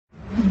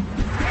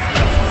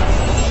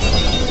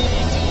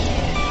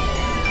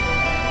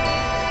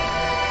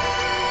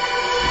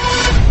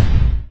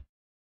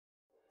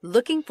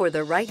Looking for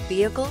the right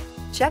vehicle?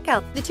 Check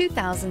out the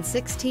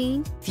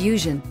 2016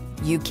 Fusion.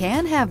 You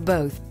can have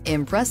both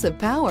impressive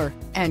power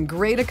and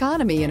great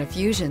economy in a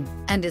Fusion,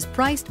 and is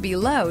priced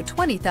below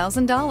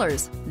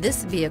 $20,000.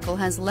 This vehicle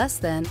has less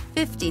than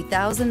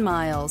 50,000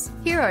 miles.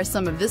 Here are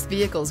some of this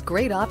vehicle's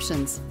great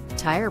options: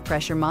 tire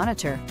pressure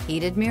monitor,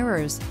 heated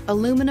mirrors,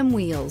 aluminum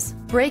wheels,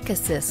 brake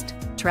assist,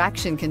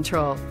 traction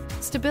control,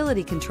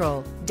 stability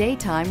control,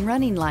 daytime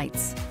running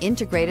lights,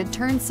 integrated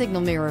turn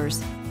signal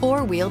mirrors,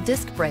 four-wheel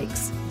disc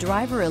brakes,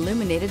 driver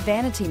illuminated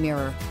vanity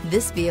mirror.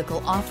 This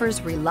vehicle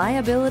offers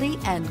reliability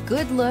and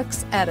good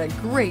looks at a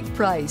great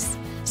price.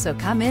 So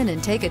come in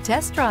and take a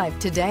test drive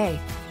today.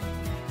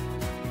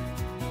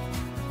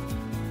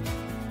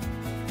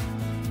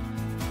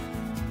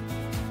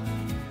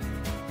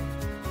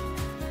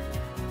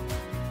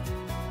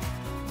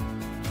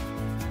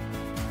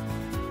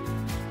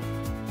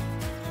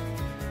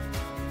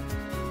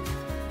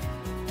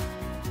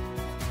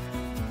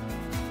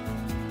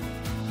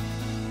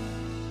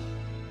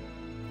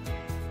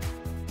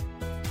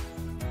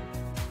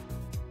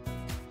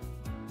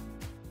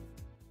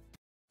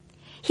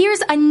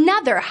 Here's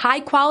another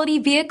high-quality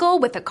vehicle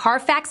with a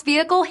Carfax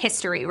Vehicle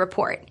History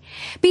Report.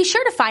 Be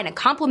sure to find a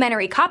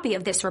complimentary copy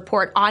of this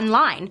report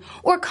online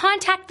or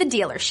contact the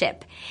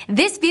dealership.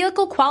 This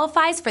vehicle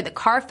qualifies for the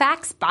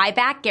Carfax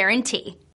Buyback Guarantee.